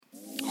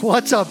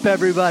What's up,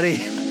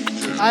 everybody?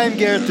 I am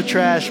Garrett the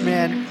Trash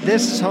Man.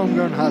 This is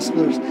Homegrown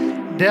Hustlers.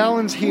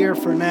 Dallin's here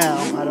for now.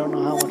 I don't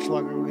know how much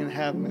longer we're going to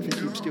have him if he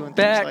keeps doing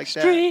things like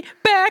that. Backstreet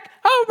back,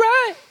 all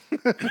right.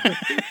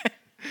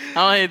 I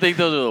don't even think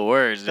those are the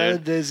words,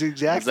 dude. That is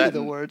exactly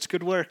the words.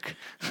 Good work.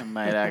 I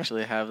might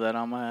actually have that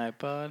on my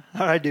iPod.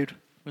 All right, dude.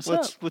 What's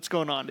up? What's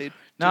going on, dude?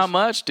 Not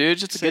much, dude.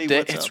 Just a say good day.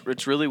 what's up.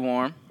 It's really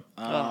warm.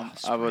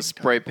 I was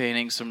spray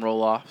painting some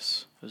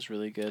roll-offs. It was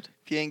really good.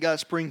 If you ain't got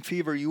spring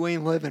fever, you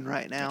ain't living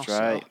right now. That's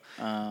right.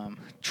 So.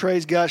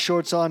 Trey's got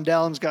shorts on.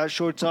 Dallin's got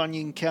shorts on.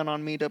 You can count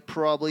on me to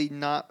probably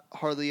not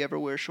hardly ever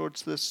wear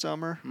shorts this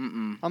summer.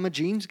 I'm a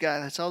jeans guy.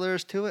 That's all there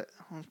is to it.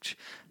 I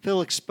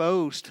feel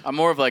exposed. I'm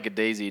more of like a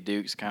Daisy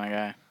Dukes kind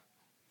of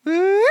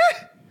guy.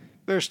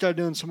 Better start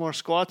doing some more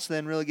squats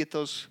then. Really get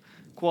those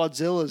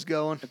quadzillas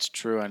going. It's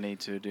true. I need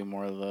to do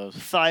more of those.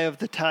 Thigh of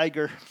the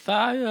tiger.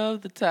 Thigh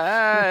of the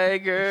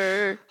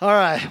tiger. All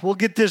right. We'll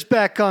get this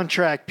back on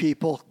track,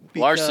 people.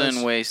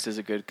 Larson Waste is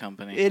a good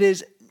company. It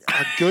is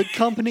a good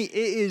company. It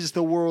is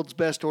the world's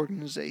best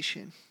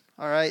organization.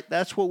 All right?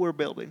 That's what we're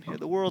building here.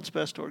 The world's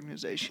best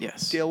organization.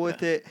 Yes. Deal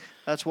with it.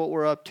 That's what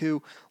we're up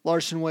to.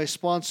 Larson Waste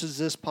sponsors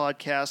this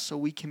podcast so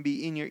we can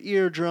be in your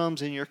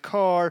eardrums, in your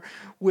car,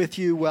 with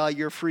you while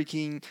you're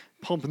freaking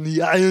pumping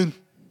the iron.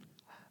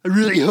 I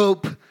really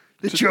hope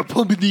that you're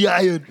pumping the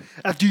iron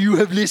after you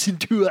have listened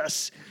to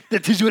us.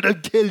 That is what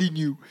I'm telling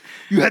you.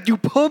 You have to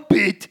pump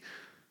it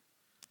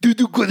to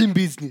do good in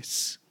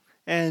business.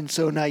 And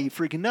so now you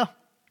freaking know.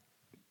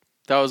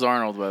 That was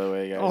Arnold, by the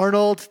way, guys.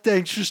 Arnold,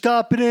 thanks for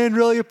stopping in.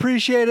 Really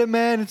appreciate it,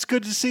 man. It's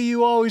good to see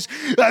you always.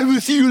 I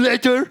will see you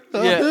later.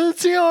 Yeah.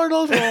 See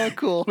Arnold. Oh,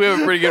 cool. We have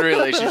a pretty good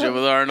relationship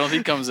with Arnold.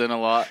 He comes in a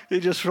lot. He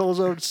just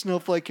rolls over to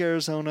Snowflake,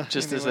 Arizona.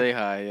 Just to Anyway. say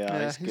hi.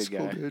 Yeah, he's a good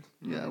cool, guy. dude.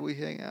 Yeah, we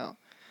hang out.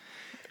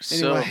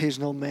 So, Anyway, he's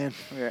an old man.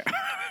 yeah.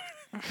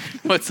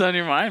 What's on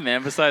your mind,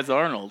 man, besides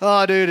Arnold?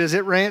 Oh, dude, is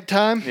it rant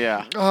time?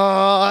 Yeah.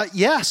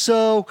 Yeah,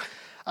 so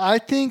I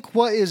think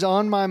what is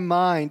on my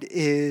mind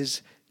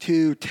is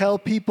to tell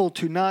people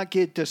to not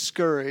get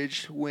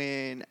discouraged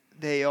when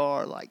they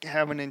are like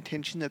have an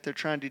intention that they're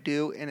trying to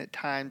do, and at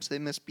times they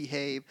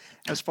misbehave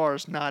as far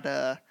as not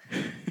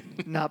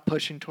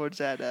pushing towards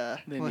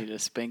that. They need a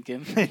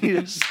spanking. They need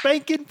a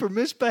spanking for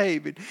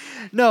misbehaving.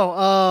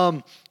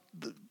 No,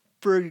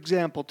 for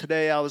example,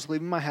 today I was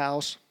leaving my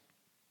house.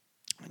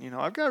 And,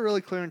 I've got a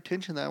really clear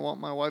intention that I want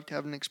my wife to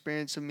have an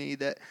experience of me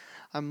that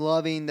I'm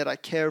loving, that I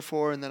care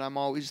for, and that I'm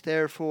always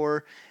there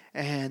for,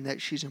 and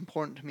that she's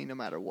important to me no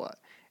matter what.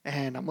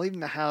 And I'm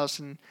leaving the house,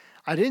 and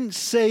I didn't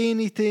say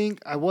anything.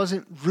 I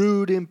wasn't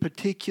rude in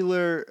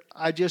particular.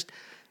 I just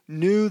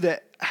knew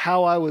that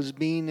how I was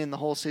being in the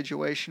whole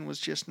situation was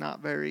just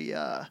not very,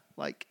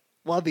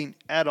 loving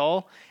at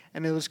all.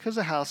 And it was because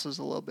the house was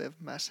a little bit of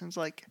a mess. And it's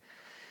like,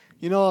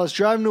 I was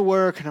driving to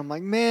work, and I'm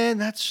like,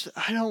 man,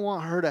 I don't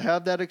want her to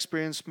have that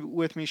experience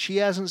with me. She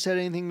hasn't said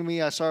anything to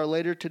me. I saw her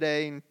later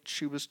today, and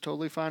she was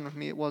totally fine with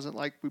me. It wasn't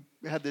like we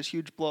had this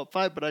huge blow-up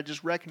fight, but I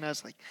just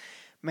recognized, like,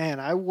 man,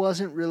 I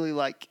wasn't really,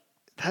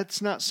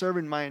 that's not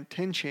serving my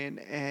intention,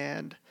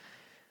 and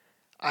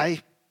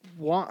I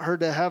want her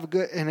to have a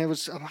good, and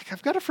I'm like,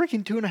 I've got a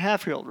freaking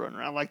 2.5-year-old running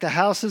around. Like, the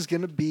house is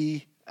going to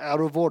be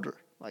out of order,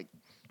 like,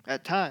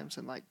 at times.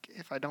 And, like,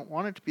 if I don't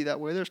want it to be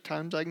that way, there's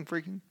times I can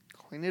freaking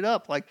clean it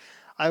up. Like,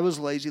 I was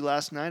lazy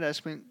last night. I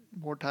spent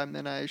more time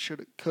than I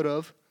could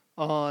have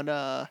on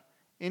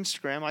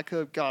Instagram. I could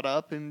have got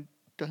up and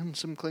done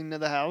some cleaning of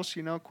the house,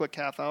 quick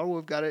half hour.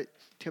 We've got it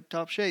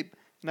tip-top shape.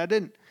 And I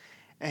didn't.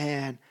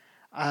 And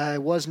I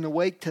wasn't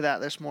awake to that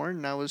this morning.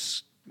 And I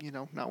was,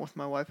 not with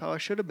my wife how I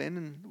should have been,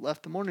 and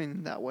left the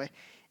morning that way.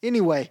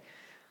 Anyway,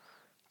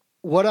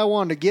 what I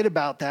wanted to get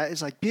about that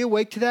is, like, be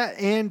awake to that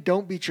and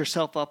don't beat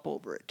yourself up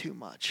over it too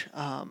much.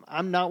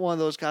 I'm not one of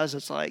those guys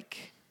that's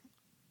like,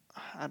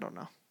 I don't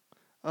know.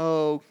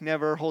 Oh,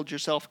 never hold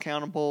yourself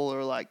accountable,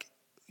 or like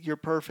you're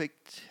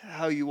perfect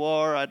how you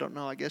are. I don't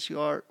know. I guess you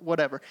are.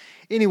 Whatever.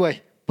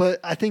 Anyway, but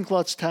I think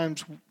lots of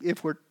times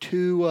if we're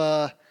too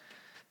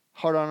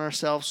hard on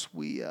ourselves,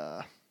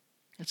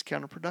 it's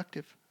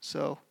counterproductive.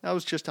 So that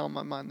was just on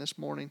my mind this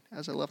morning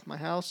as I left my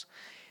house,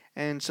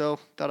 and so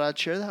thought I'd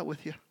share that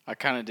with you. I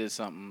kind of did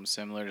something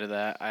similar to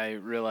that. I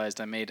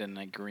realized I made an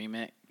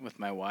agreement with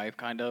my wife,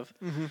 kind of.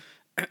 Mm-hmm.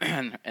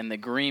 And the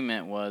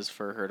agreement was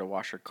for her to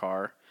wash her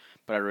car,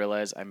 but I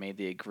realized I made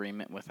the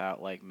agreement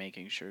without, like,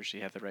 making sure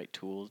she had the right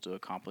tools to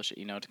accomplish it,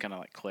 to kind of,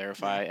 like,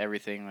 clarify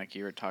everything like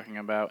you were talking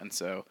about. And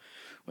so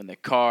when the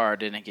car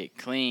didn't get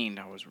cleaned,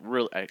 I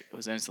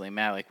was instantly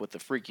mad, like, what the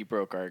freak, you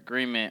broke our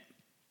agreement.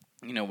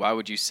 Why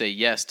would you say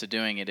yes to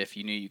doing it if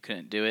you knew you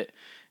couldn't do it?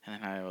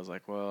 And then I was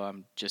like, well,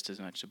 I'm just as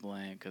much to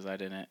blame because I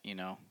didn't,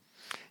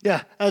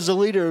 Yeah, as a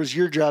leader, it was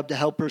your job to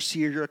help her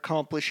see her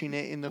accomplishing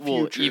it in the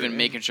future. Even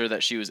making sure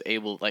that she was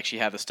able, like, she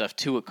had the stuff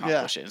to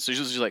accomplish it. And so she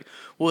was just like,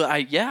 well,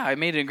 I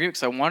made an agreement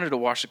because I wanted to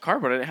wash the car,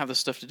 but I didn't have the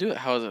stuff to do it.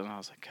 How is it? And I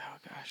was like, oh,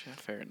 gosh, yeah,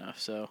 fair enough.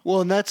 So,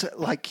 well, and that's,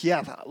 like,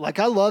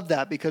 I love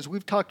that because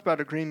we've talked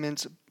about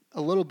agreements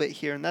a little bit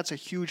here, and that's a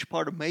huge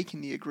part of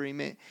making the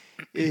agreement,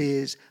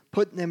 is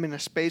putting them in a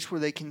space where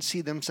they can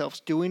see themselves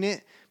doing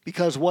it,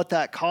 because what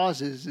that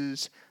causes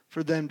is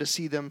for them to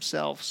see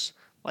themselves,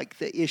 like,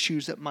 the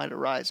issues that might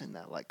arise in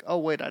that. Like, oh,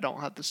 wait, I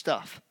don't have the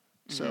stuff.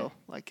 Mm-hmm. So,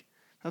 like,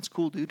 that's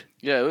cool, dude.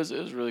 Yeah, it was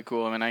really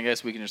cool. I mean, I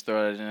guess we can just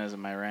throw that in as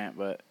my rant,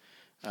 but...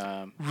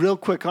 Real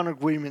quick on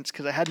agreements,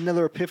 because I had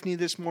another epiphany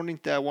this morning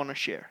that I want to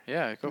share.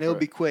 Yeah, go for it. It'll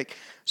be quick.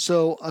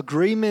 So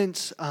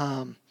agreements,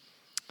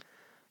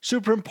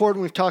 super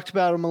important. We've talked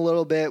about them a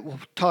little bit. We'll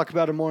talk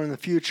about them more in the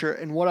future.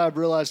 And what I've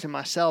realized in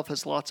myself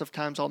is lots of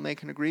times I'll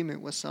make an agreement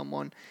with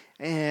someone,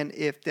 and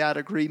if that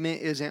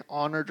agreement isn't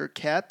honored or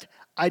kept,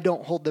 I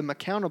don't hold them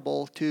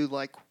accountable to,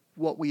 like,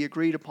 what we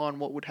agreed upon,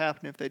 what would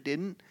happen if they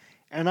didn't.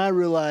 And I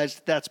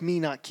realized that's me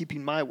not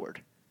keeping my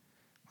word.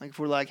 Like, if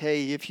we're like,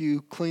 hey, if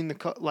you clean the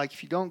car, like,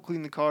 if you don't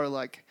clean the car,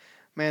 like,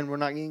 man, we're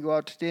not going to go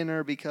out to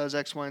dinner because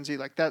X, Y, and Z.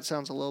 Like, that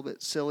sounds a little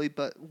bit silly,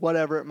 but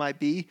whatever it might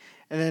be.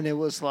 And then it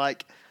was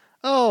like,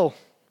 oh,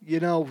 they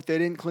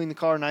didn't clean the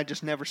car, and I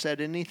just never said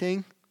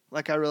anything.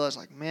 Like, I realized,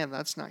 like, man,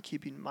 that's not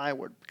keeping my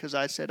word, because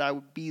I said I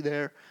would be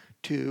there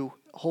to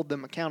hold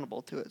them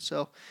accountable to it.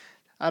 So,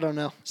 I don't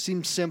know.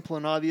 Seems simple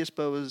and obvious,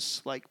 but it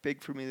was, like,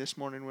 big for me this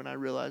morning when I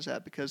realized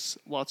that, because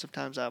lots of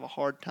times I have a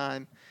hard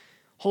time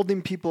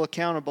holding people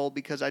accountable,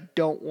 because I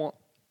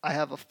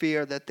have a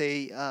fear that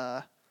they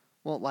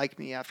won't like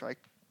me after I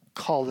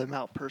call them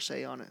out per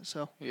se on it.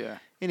 So yeah.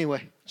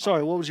 Anyway,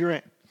 sorry, what was your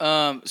rant?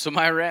 So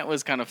my rant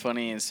was kind of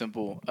funny and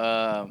simple.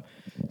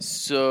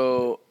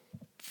 So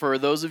for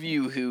those of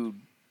you who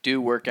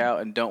do work out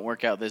and don't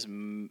work out,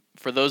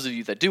 for those of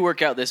you that do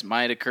work out, this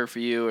might occur for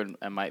you,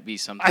 and might be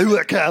something. I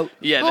work out.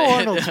 Yeah.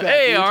 Arnold's back,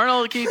 hey, dude.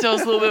 Arnold, can you tell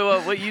us a little bit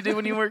about what you do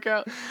when you work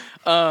out?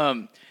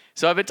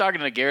 So I've been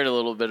talking to Garrett a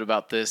little bit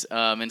about this.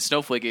 In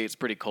Snowflake, it's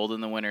pretty cold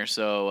in the winter,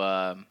 so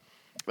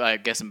I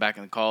guess I'm back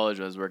in college.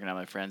 I was working at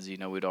my friends.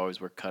 We'd always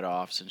wear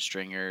cutoffs and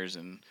stringers,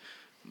 and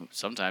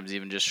sometimes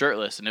even just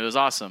shirtless, and it was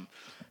awesome.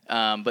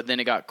 But then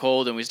it got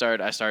cold, and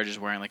I started just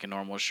wearing like a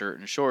normal shirt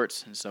and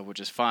shorts and stuff,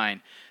 which is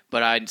fine.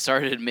 But I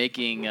started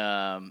making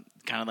kind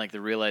of like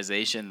the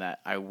realization that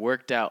I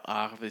worked out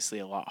obviously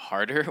a lot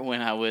harder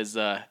when I was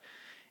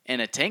in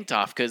a tank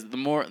top, because the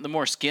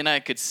more skin I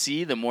could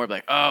see, the more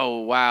like, oh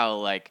wow,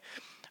 like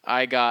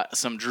I got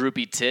some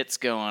droopy tits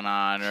going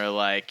on, or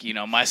like,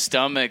 my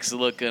stomach's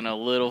looking a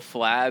little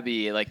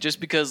flabby, like, just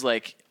because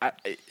like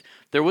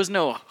there was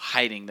no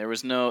hiding, it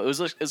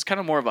was kind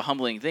of more of a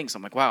humbling thing. So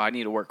I'm like, wow, I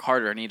need to work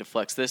harder, I need to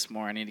flex this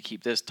more, I need to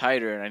keep this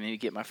tighter, and I need to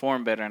get my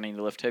form better, I need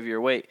to lift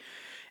heavier weight.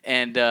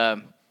 And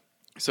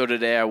so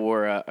today I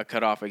wore a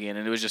cutoff again,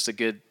 and it was just a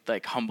good,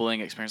 like,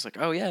 humbling experience. Like,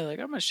 oh yeah, like,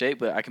 I'm in shape,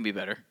 but I can be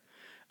better.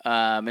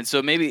 And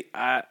so maybe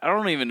I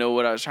don't even know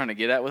what I was trying to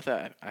get at with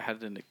that. I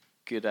had a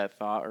good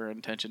thought or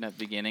intention at the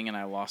beginning, and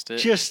I lost it.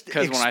 Just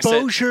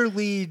exposure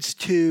leads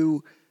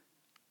to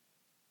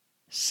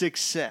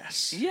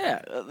success.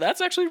 Yeah,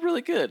 that's actually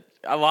really good.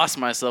 I lost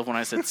myself when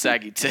I said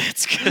saggy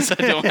tits, because I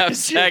don't have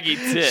saggy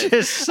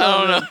tits. I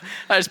don't know.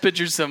 I just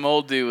pictured some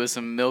old dude with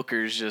some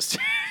milkers just...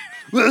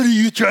 What are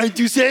you trying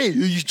to say? Are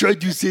you trying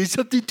to say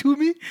something to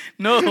me?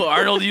 No,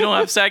 Arnold, you don't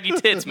have saggy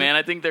tits, man.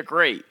 I think they're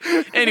great.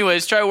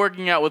 Anyways, try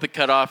working out with a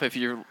cutoff if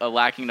you're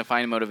lacking to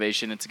find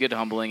motivation. It's a good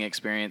humbling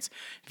experience.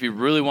 If you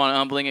really want a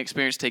humbling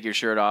experience, take your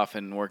shirt off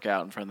and work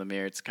out in front of the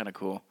mirror. It's kind of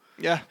cool.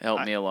 Yeah. It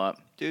helped me a lot.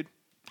 Dude.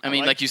 I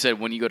mean, like you said,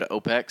 when you go to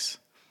OPEX,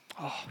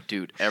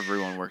 dude,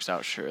 everyone works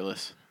out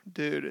shirtless.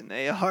 Dude, and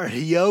they are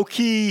yoked.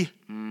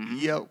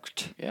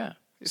 Yeah.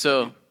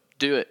 So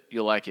do it.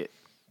 You'll like it.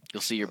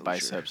 You'll see your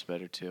biceps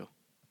better, too.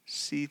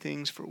 See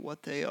things for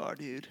what they are,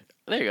 dude.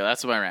 There you go.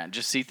 That's my rant.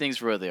 Just see things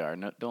for what they are.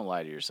 No, don't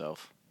lie to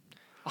yourself.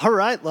 All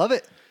right. Love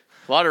it.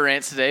 A lot of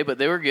rants today, but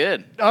they were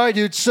good. All right,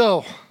 dude.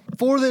 So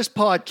for this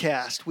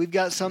podcast, we've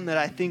got something that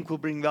I think will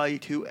bring value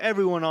to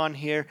everyone on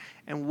here.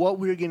 And what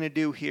we're going to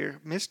do here,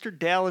 Mr.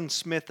 Dallin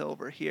Smith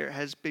over here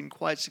has been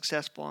quite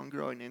successful on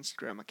growing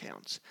Instagram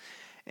accounts.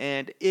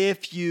 And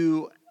if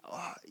you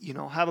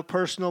have a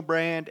personal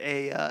brand,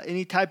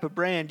 any type of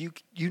brand,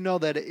 you know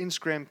that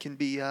Instagram can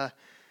be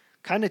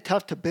kind of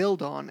tough to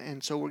build on.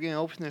 And so we're going to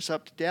open this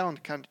up to Dallin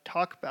to kind of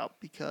talk about,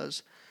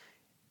 because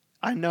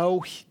I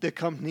know the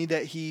company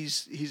that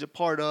he's a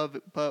part of,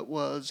 but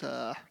was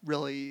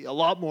really a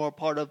lot more a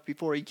part of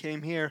before he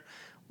came here,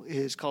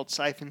 is called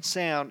Siphon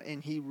Sound,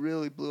 and he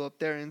really blew up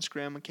their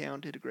Instagram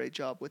account, did a great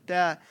job with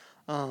that.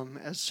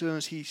 As soon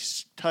as he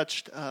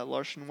touched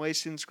Larson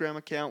Waste Instagram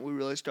account, we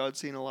really started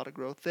seeing a lot of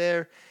growth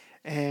there.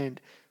 And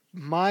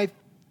my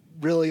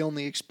really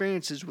only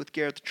experience is with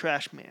Garrett the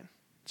Trash Man.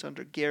 It's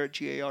under Garrett,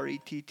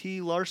 Garett,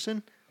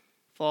 Larson.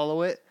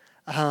 Follow it.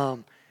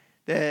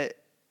 That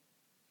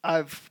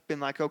I've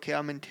been like, okay,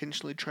 I'm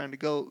intentionally trying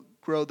to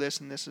grow this,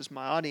 and this is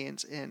my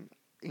audience. And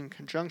in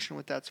conjunction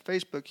with that's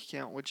Facebook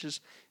account, which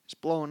is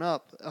blowing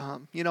up.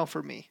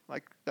 For me,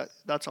 like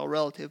that's all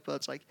relative, but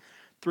it's like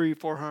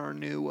 300-400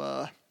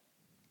 new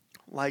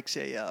likes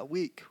a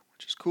week,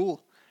 which is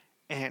cool.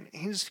 And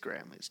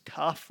Instagram is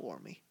tough for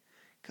me,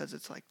 because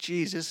it's like,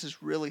 geez, this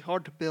is really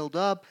hard to build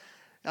up.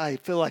 I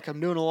feel like I'm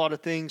doing a lot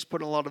of things,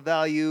 putting a lot of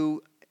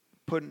value,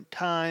 putting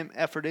time,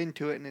 effort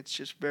into it, and it's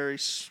just very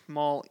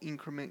small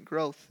increment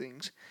growth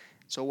things.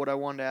 So what I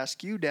wanted to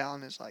ask you,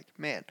 Dallin, is like,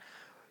 man,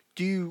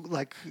 do you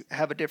like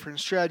have a different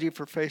strategy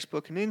for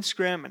Facebook and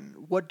Instagram,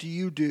 and what do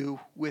you do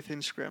with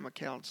Instagram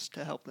accounts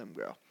to help them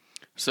grow?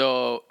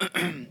 So,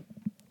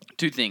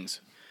 two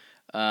things.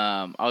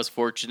 I was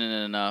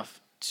fortunate enough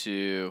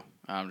to.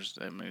 I'm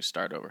going to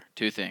start over.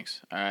 Two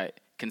things. All right,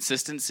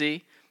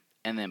 consistency,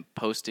 and then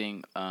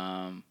posting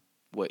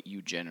what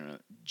you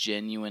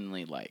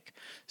genuinely like.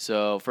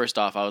 So first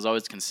off, I was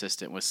always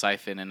consistent with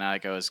Siphon, and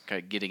like I was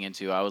getting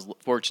into, I was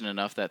fortunate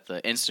enough that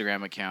the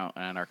Instagram account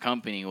and our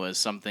company was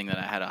something that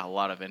I had a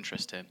lot of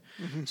interest in.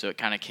 Mm-hmm. So it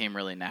kind of came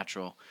really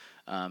natural.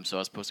 So I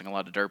was posting a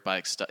lot of dirt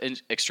bike stuff,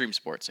 extreme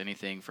sports,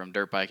 anything from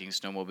dirt biking,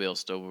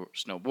 snowmobile,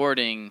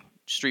 snowboarding,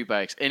 street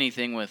bikes,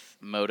 anything with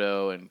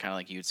moto and kind of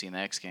like you'd see in the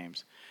X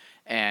Games.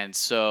 And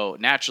so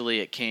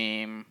naturally it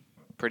came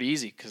pretty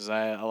easy because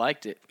I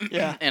liked it.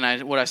 Yeah.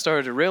 And what I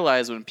started to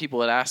realize when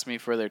people had asked me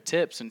for their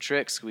tips and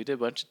tricks, we did a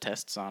bunch of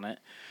tests on it.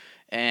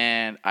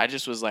 And I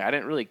just was like, I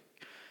didn't really,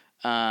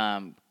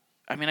 I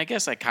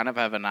guess I kind of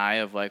have an eye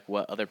of like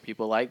what other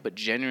people like, but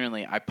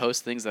genuinely I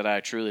post things that I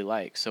truly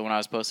like. So when I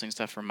was posting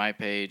stuff for my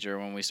page or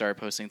when we started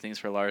posting things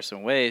for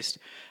Larson Waste,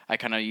 I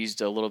kind of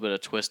used a little bit of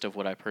twist of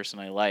what I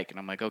personally like. And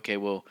I'm like, okay,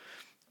 well,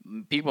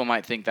 people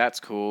might think that's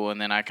cool, and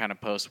then I kind of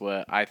post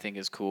what I think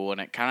is cool, and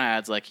it kind of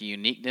adds like a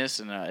uniqueness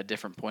and a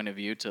different point of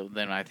view to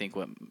than I think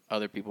what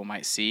other people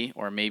might see,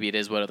 or maybe it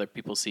is what other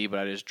people see, but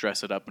I just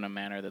dress it up in a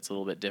manner that's a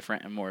little bit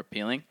different and more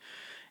appealing.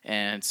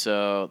 And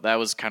so that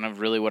was kind of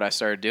really what I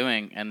started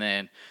doing, and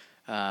then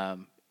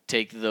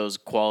take those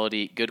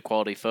good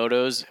quality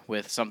photos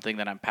with something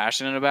that I'm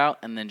passionate about,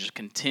 and then just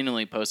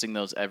continually posting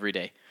those every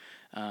day.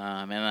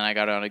 And then I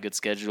got on a good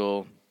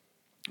schedule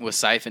with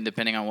Siphon,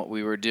 depending on what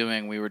we were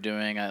doing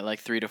like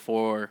 3 to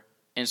 4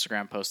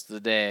 Instagram posts a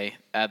day.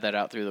 Add that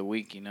out through the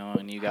week,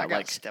 and you got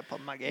like step up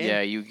my game.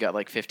 Yeah, you got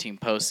like 15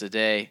 posts a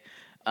day,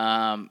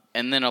 and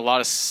then a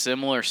lot of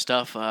similar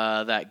stuff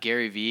that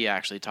Gary Vee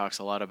actually talks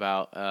a lot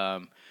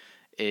about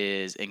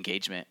is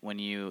engagement.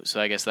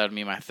 So I guess that would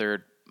be my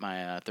third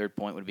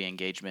point would be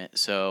engagement.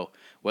 So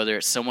whether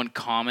it's someone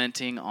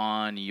commenting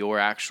on your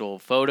actual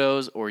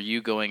photos or you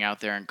going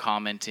out there and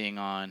commenting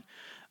on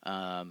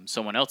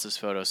someone else's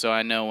photo. So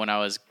I know when I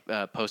was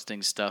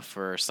posting stuff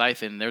for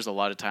Siphon, there's a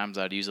lot of times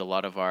I'd use a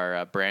lot of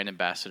our brand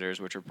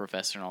ambassadors, which are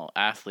professional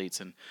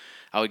athletes, and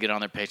I would get on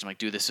their page. I'm like,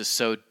 dude, this is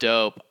so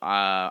dope.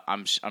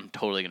 I'm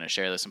totally gonna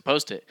share this and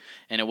post it.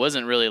 And it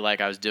wasn't really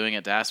like I was doing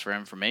it to ask for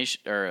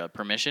information or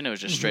permission. It was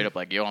just straight up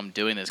like, yo, I'm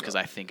doing this because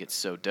I think it's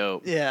so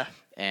dope. Yeah.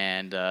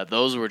 And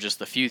those were just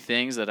the few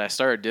things that I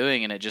started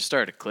doing, and it just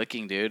started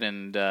clicking, dude.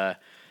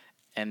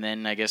 And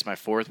then I guess my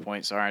fourth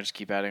point, sorry, I just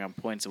keep adding on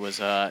points, it was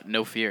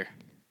no fear.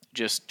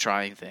 Just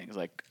trying things.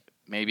 Like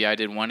maybe I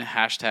did one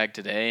hashtag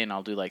today and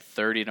I'll do like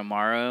 30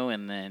 tomorrow,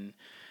 and then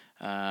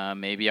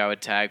maybe I would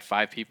tag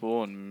 5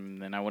 people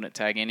and then I wouldn't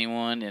tag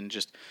anyone, and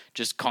just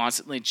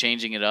constantly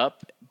changing it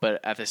up, but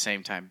at the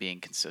same time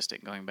being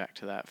consistent. Going back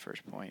to that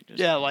first point.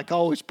 Like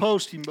always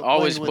posting. But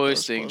always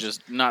posting,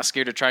 just not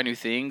scared to try new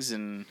things.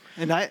 And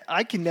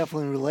I can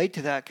definitely relate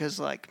to that because,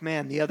 like,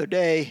 man, the other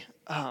day,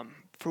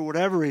 for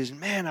whatever reason,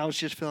 man, I was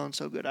just feeling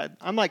so good.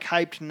 I'm like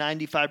hyped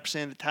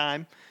 95% of the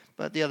time,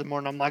 but the other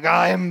morning I'm like,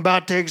 I am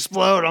about to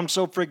explode. I'm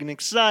so freaking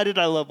excited.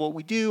 I love what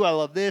we do. I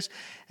love this.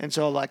 And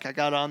so, like, I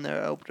got on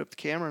there, I opened up the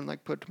camera and,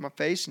 like, put it to my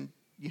face and,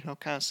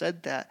 kind of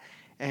said that.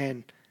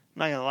 And I'm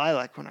not going to lie,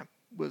 like, when I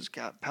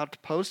got about to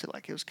post it,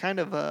 like, it was kind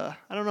of, I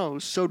don't know, it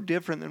was so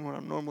different than what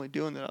I'm normally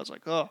doing that I was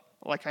like, oh,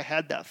 like, I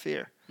had that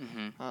fear.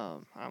 Mm-hmm. I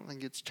don't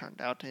think it's turned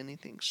out to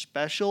anything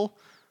special.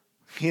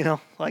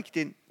 Like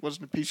it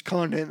wasn't a piece of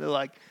content that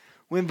like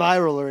went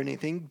viral or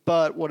anything,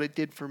 but what it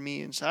did for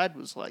me inside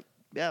was like,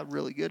 yeah,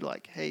 really good.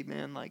 Like, hey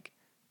man, like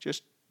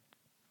just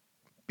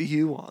be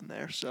you on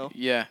there. So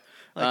yeah,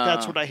 like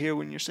that's what I hear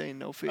when you're saying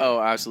no fear.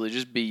 Oh, absolutely,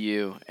 just be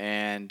you.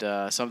 And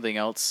something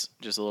else,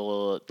 just a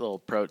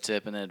little pro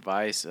tip and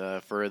advice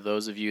for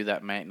those of you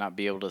that might not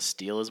be able to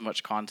steal as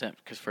much content,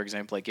 because for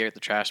example, like Garrett the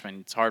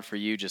Trashman, it's hard for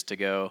you just to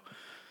go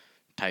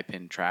type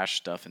in trash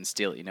stuff and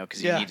steal it,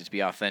 because you need it to be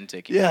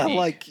authentic. And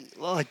unique.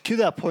 like to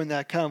that point that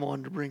I kind of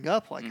wanted to bring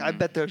up, like I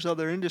bet there's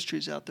other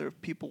industries out there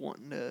of people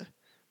wanting to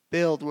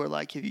build where,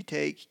 like, if you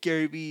take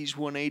Gary Vee's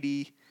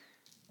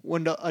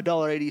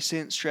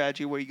 $1.80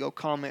 strategy where you go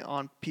comment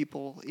on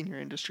people in your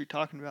industry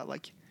talking about,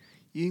 like,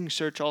 you can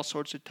search all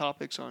sorts of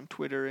topics on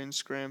Twitter,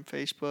 Instagram,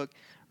 Facebook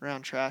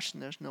around trash,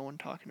 and there's no one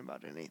talking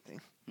about anything.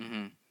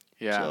 Mm-hmm.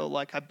 Yeah. So,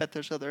 like, I bet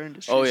there's other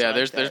industries. Oh, yeah,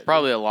 like there's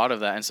probably a lot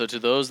of that. And so to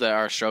those that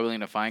are struggling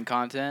to find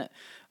content,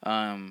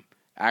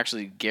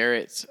 actually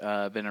Garrett's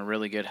been a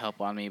really good help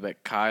on me,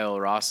 but Kyle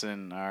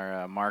Rawson,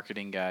 our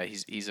marketing guy,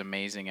 he's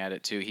amazing at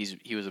it too.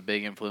 He was a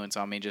big influence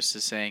on me, just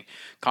to saying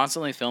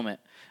constantly film it.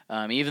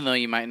 Even though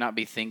you might not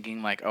be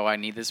thinking like, oh, I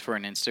need this for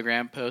an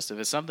Instagram post, if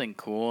it's something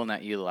cool and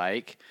that you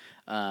like,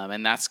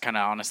 and that's kind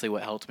of honestly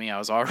what helped me. I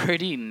was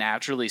already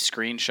naturally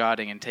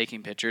screenshotting and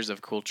taking pictures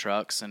of cool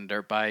trucks and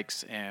dirt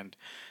bikes and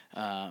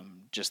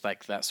just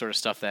like that sort of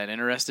stuff that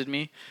interested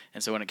me.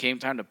 And so when it came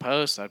time to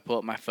post, I'd pull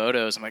up my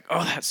photos. I'm like,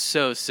 oh, that's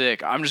so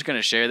sick. I'm just going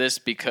to share this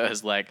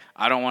because like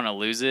I don't want to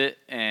lose it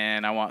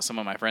and I want some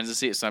of my friends to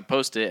see it. So I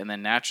post it, and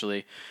then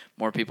naturally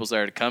more people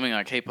started coming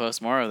like, hey,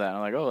 post more of that. And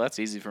I'm like, oh, that's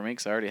easy for me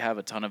because I already have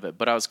a ton of it.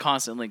 But I was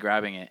constantly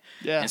grabbing it.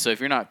 Yeah. And so if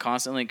you're not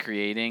constantly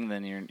creating,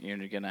 then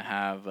you're going to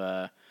have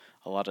a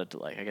lot of,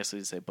 like, I guess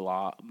we'd say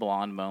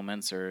blonde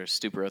moments or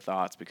stupid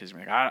thoughts because you're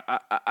like,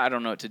 I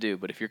don't know what to do.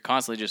 But if you're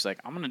constantly just like,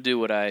 I'm going to do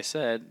what I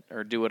said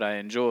or do what I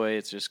enjoy,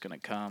 it's just going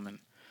to come. And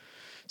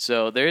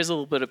so there is a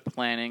little bit of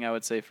planning, I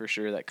would say, for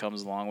sure, that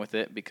comes along with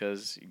it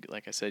because,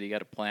 like I said, you got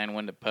to plan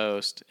when to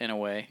post in a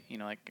way. You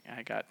know, like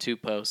I got 2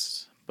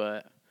 posts,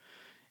 but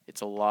it's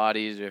a lot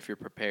easier if you're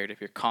prepared,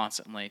 if you're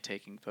constantly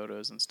taking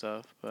photos and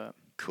stuff. But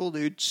cool,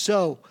 dude.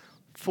 So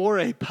for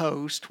a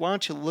post, why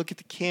don't you look at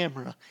the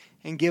camera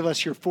and give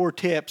us your 4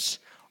 tips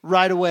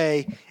right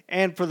away,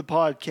 and for the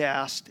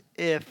podcast,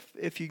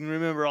 if you can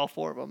remember all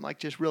 4 of them, like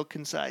just real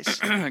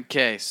concise.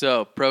 Okay,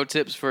 so pro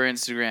tips for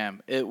Instagram.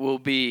 It will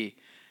be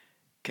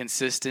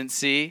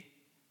consistency.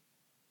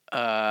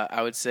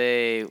 I would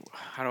say,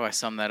 how do I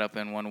sum that up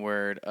in one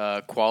word?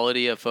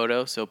 Quality of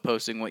photo, so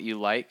posting what you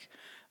like.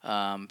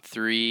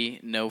 3,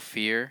 no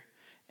fear.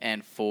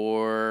 And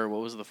 4,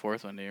 what was the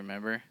 4th one? Do you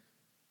remember?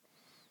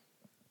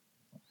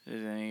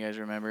 Does any of you guys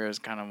remember? It was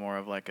kind of more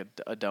of like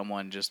a dumb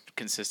one, just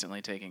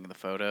consistently taking the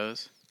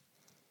photos.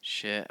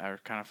 Shit, I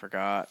kind of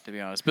forgot, to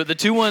be honest. But the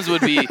 2 ones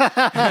would be,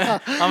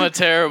 I'm a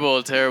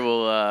terrible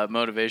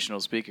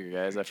motivational speaker,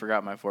 guys. I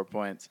forgot my 4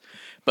 points.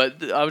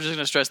 But I was just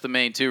going to stress the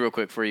main 2 real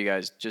quick for you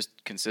guys.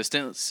 Just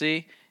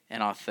consistency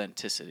and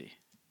authenticity.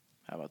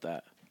 How about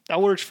that?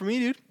 That works for me,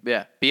 dude.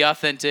 Yeah, be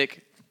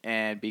authentic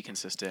and be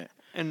consistent.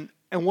 And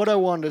what I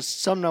wanted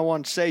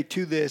to say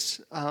to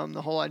this,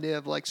 the whole idea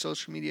of like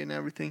social media and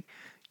everything.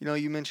 You know,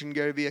 you mentioned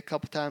Gary Vee a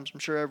couple times. I'm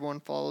sure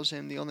everyone follows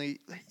him.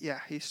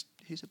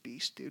 He's a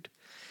beast, dude.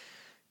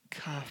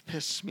 God,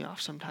 pisses me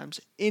off sometimes.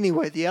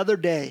 Anyway, the other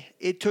day,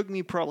 it took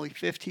me probably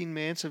 15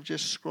 minutes of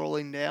just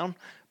scrolling down,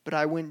 but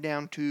I went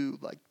down to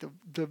like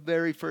the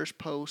very first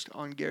post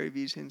on Gary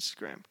Vee's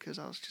Instagram because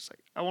I was just like,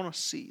 I want to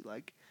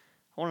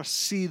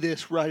see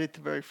this right at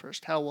the very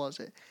first. How was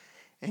it?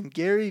 And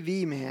Gary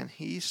Vee, man,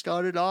 he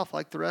started off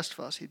like the rest of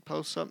us. He'd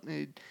post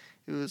something.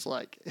 It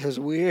was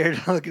weird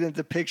looking at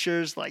the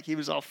pictures. Like he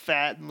was all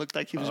fat and looked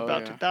like he was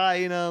about to die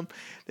in them.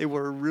 They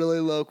were really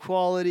low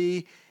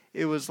quality.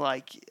 It was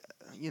like,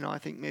 I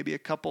think maybe a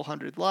couple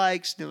hundred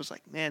likes. And it was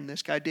like, man,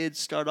 this guy did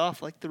start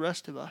off like the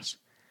rest of us.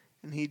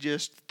 And he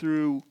just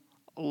threw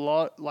a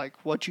lot,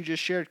 like what you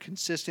just shared,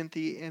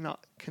 consistency and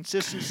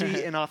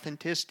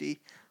authenticity.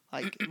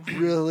 Like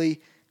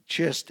really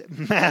just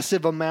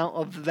massive amount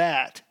of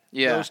that.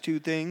 Yeah. Those 2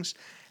 things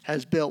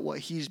has built what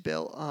he's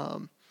built.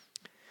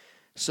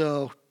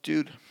 So,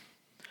 dude.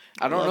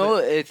 I don't know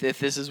if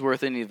this is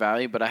worth any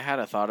value, but I had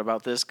a thought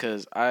about this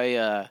because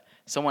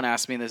someone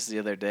asked me this the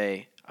other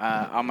day.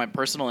 On my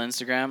personal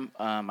Instagram,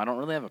 I don't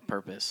really have a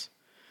purpose.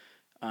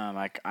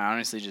 I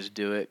honestly just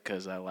do it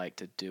because I like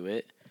to do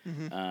it.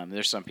 Mm-hmm.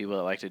 There's some people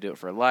that like to do it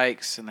for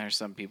likes, and there's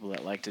some people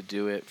that like to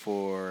do it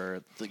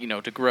for,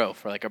 to grow,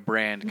 for like a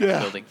brand kind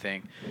of building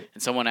thing.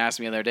 And someone asked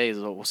me the other day,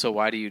 so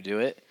why do you do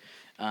it?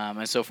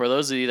 And so for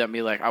those of you that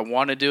be like, I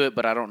want to do it,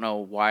 but I don't know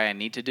why I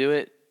need to do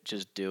it,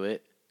 just do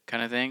it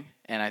kind of thing.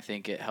 And I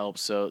think it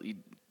helps. So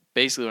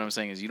basically what I'm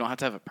saying is you don't have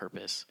to have a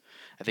purpose.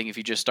 I think if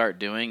you just start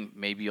doing,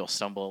 maybe you'll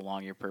stumble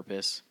along your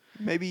purpose.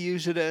 Maybe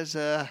use it as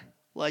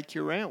like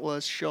your rant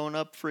was, showing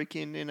up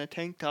freaking in a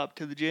tank top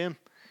to the gym.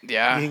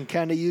 Yeah. You can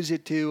kind of use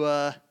it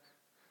to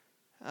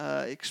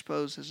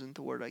expose isn't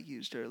the word I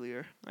used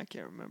earlier. I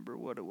can't remember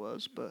what it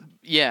was, but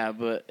yeah,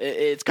 but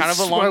it's kind of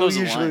along those lines.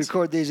 We usually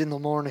record these in the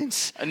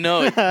mornings.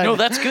 No,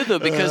 that's good though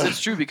because it's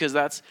true because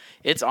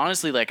it's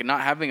honestly like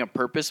not having a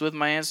purpose with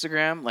my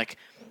Instagram. Like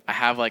I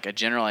have like a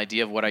general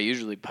idea of what I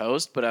usually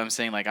post, but I'm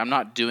saying like I'm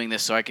not doing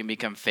this so I can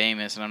become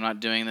famous, and I'm not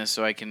doing this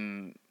so I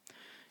can,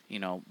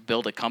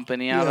 build a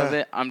company out of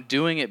it. I'm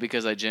doing it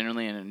because I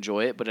genuinely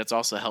enjoy it, but it's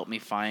also helped me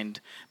find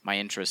my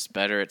interests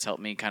better. It's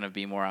helped me kind of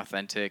be more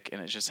authentic,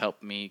 and it's just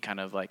helped me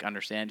kind of like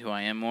understand who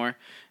I am more,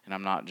 and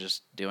I'm not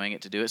just doing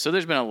it to do it. So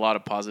there's been a lot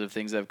of positive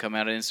things that have come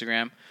out of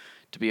Instagram.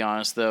 To be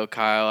honest, though,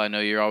 Kyle, I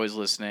know you're always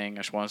listening.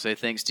 I just want to say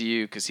thanks to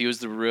you because he was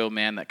the real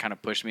man that kind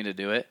of pushed me to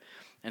do it.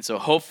 And so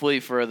hopefully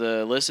for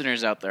the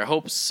listeners out there, I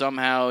hope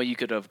somehow you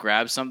could have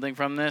grabbed something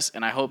from this,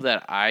 and I hope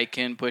that I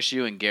can push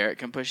you and Garrett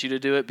can push you to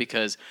do it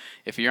because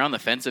if you're on the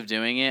fence of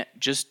doing it,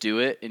 just do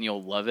it and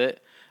you'll love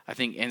it. I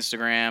think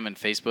Instagram and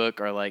Facebook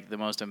are like the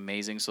most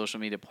amazing social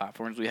media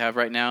platforms we have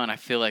right now, and I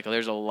feel like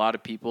there's a lot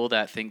of people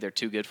that think they're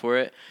too good for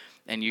it,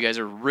 and you guys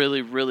are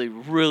really, really,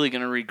 really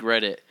going to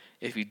regret it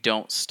if you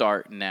don't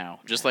start now.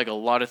 Just like a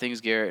lot of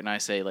things Garrett and I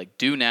say, like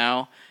do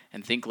now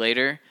and think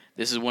later.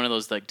 This is one of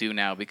those like do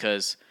now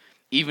because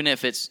even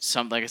if it's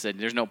something, like I said,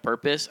 there's no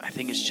purpose, I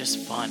think it's just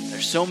fun.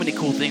 There's so many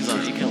cool things on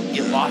it. You can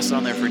get lost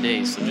on there for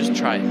days, so just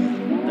try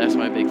it. That's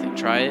my big thing.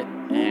 Try it,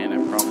 and I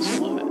promise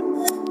you'll love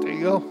it. There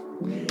you go.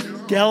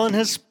 Dallin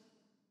has